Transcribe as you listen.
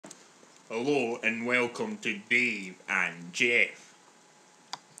Hello and welcome to Dave and Jeff.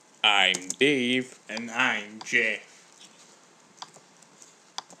 I'm Dave. And I'm Jeff.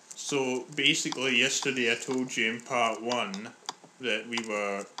 So basically yesterday I told you in part 1 that we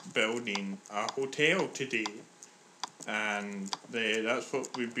were building a hotel today. And that's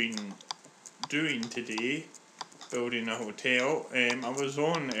what we've been doing today, building a hotel. I was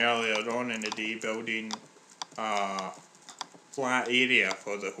on earlier on in the day building a flat area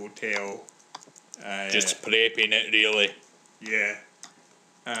for the hotel. Just prepping it, really. Yeah.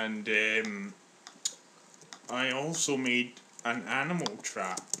 And I also made an animal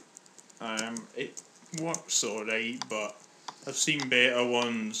trap. It works alright, but I've seen better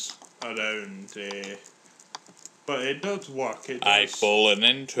ones around. But it does work. I've fallen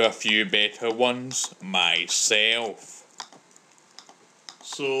into a few better ones myself.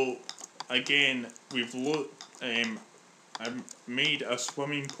 So again, I've made a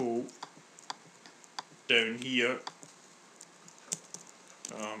swimming pool down here.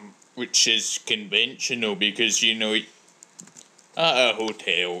 Which is conventional because, at a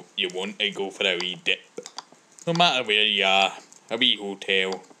hotel, you want to go for a wee dip. No matter where you are, a wee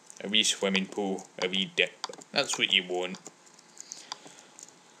hotel, a wee swimming pool, a wee dip. That's what you want.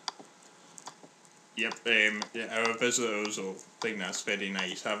 Yep, our visitors will think that's very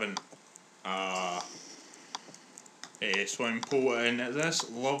nice, having a swimming pool and this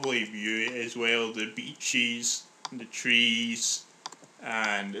lovely view as well, the beaches, the trees,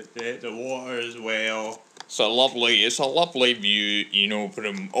 and the water as well. It's a lovely view,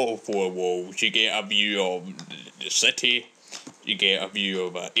 from all four walls. You get a view of the city, you get a view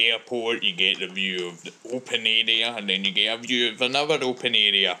of an airport, you get a view of the open area, and then you get a view of another open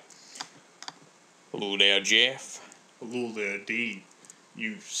area. Hello there, Jeff. Hello there, Dave.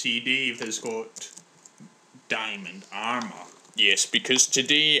 You see, Dave has got diamond armour. Yes, because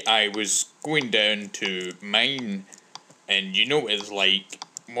today I was going down to mine, and it's like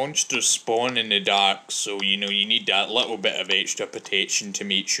monsters spawn in the dark, so you need that little bit of extra protection to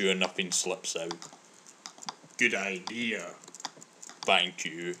make sure nothing slips out. Good idea. Thank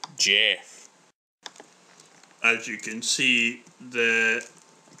you, Jeff. As you can see, the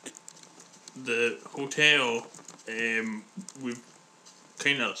hotel, we've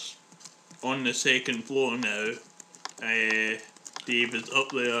kind of on the second floor now. Dave is up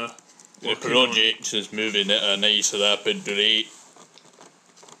there. The project is moving at a nice rapid rate.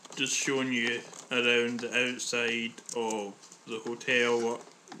 Just showing you around the outside of the hotel what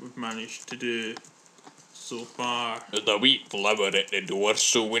we've managed to do so far. There's a wee flower at the door,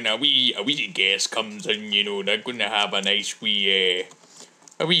 so when a wee guest comes in, they're going to have a nice wee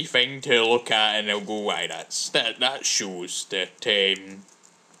a wee thing to look at, and they'll go, why, that shows that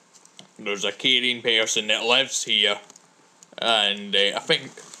there's a caring person that lives here, and I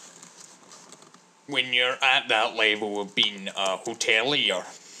think when you're at that level of being a hotelier,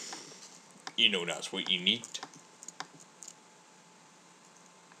 that's what you need.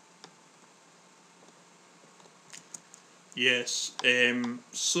 Yes,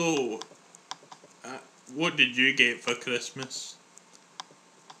 so, what did you get for Christmas?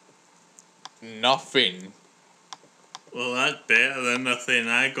 Nothing. Well, that's better than nothing.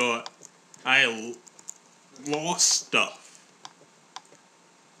 I lost stuff.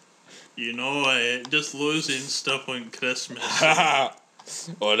 Just losing stuff on Christmas.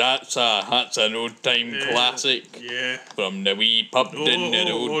 Oh, that's an old time classic. Yeah. From the wee pub down the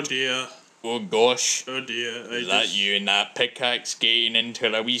road. Oh dear. Oh gosh. Oh dear. Is that you and that pickaxe getting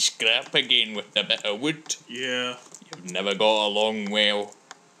into a wee scrap again with a bit of wood? Yeah. You've never got along well.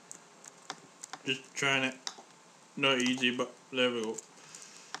 Just trying it. Not easy, but there we go.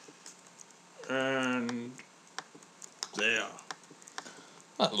 And there.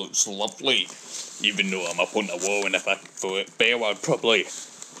 That looks lovely. Even though I'm up on the wall, and if I throw it fell, I'd probably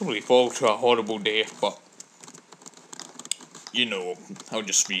fall to a horrible death, but I'll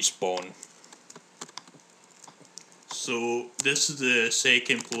just respawn. So this is the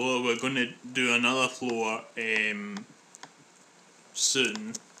second floor. We're going to do another floor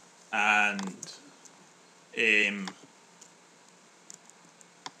soon, and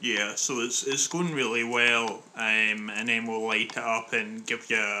yeah, so it's going really well, and then we'll light it up and give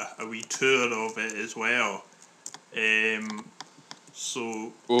you a wee tour of it as well.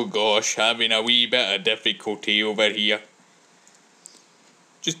 So Oh gosh, having a wee bit of difficulty over here.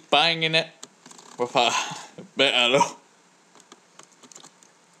 Just banging it with a bit of...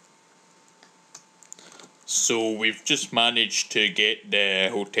 So we've just managed to get the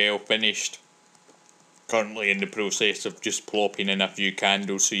hotel finished. Currently in the process of just plopping in a few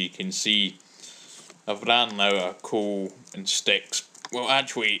candles so you can see. I've ran out of coal and sticks Well,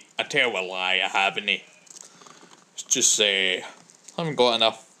 actually, I tell a lie, I haven't. It's just, I haven't got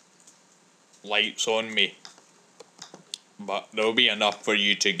enough lights on me. But there'll be enough for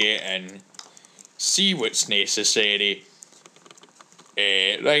you to get in, see what's necessary.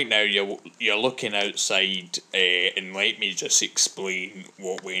 Right now, you're looking outside, and let me just explain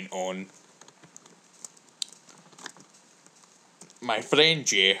what went on. My friend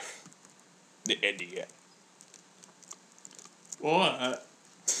Jeff, the idiot. Well,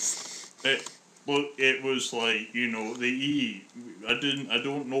 it was like, you know, I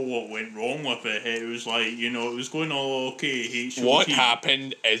don't know what went wrong with it. It was like, you know, it was going all okay. What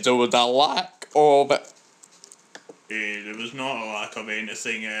happened is there was a lack of. There was not a lack of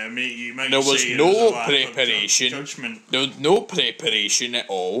anything. You might There was say no there was a lack preparation. Of judgment. There was no preparation at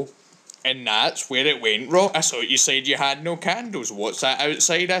all. And that's where it went wrong. I thought you said you had no candles. What's that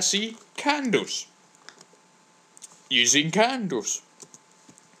outside I see? Candles. Using candles.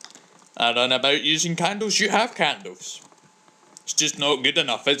 I run about using candles. You have candles. It's just not good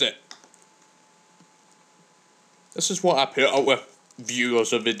enough, is it? This is what I put up with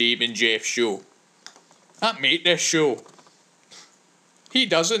viewers of the Dave and Jeff show. I make this show. He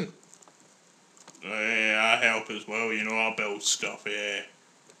doesn't. I help as well, you know, I build stuff, yeah.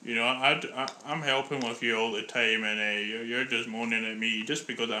 You know, I'm helping with you all the time, and you're just moaning at me just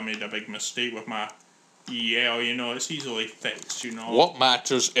because I made a big mistake with my EL, you know, it's easily fixed, you know. What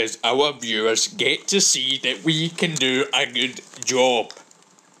matters is our viewers get to see that we can do a good job.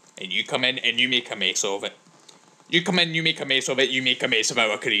 And you come in and you make a mess of it. You come in, you make a mess of it, you make a mess of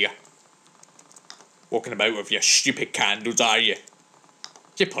our career. Walking about with your stupid candles, are you?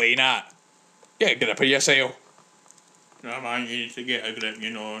 You playing that? Get a grip of yourself. No, man, you need to get a grip,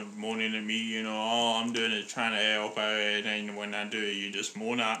 you know, moaning at me, you know, all I'm doing is trying to help out, and then when I do it, you just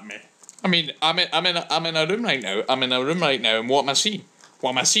moan at me. I mean, I'm in a room right now. I'm in a room right now, and what am I seeing?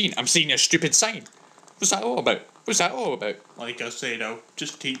 What am I seeing? I'm seeing a stupid sign. What's that all about? What's that all about? Like I said, I'll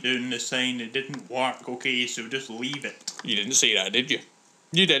just take down the sign. It didn't work, okay, so just leave it. You didn't say that, did you?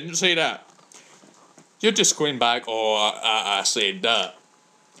 You didn't say that. You're just going back, oh, I said that.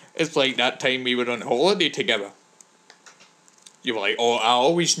 It's like that time we were on holiday together. You were like, oh, I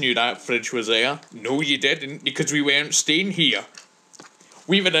always knew that fridge was there. No, you didn't, because we weren't staying here.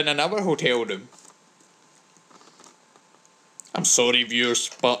 We were in another hotel room. I'm sorry, viewers,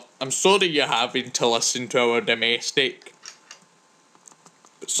 but I'm sorry you're having to listen to our domestic.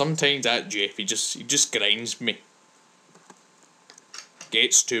 But sometimes that Jeff, he just grinds me.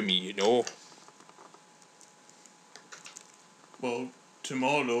 Gets to me, you know. Well,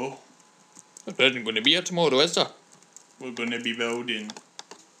 tomorrow, There isn't going to be a tomorrow, is there? we're going to be building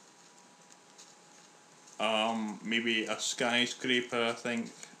maybe a skyscraper, I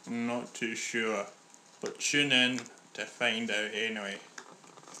think. I'm not too sure, but tune in to find out anyway.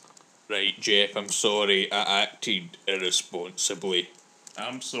 Right, Jeff, I'm sorry I acted irresponsibly.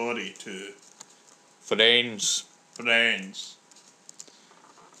 I'm sorry too. Friends, Friends.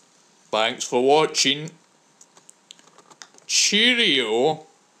 thanks for watching. Cheerio.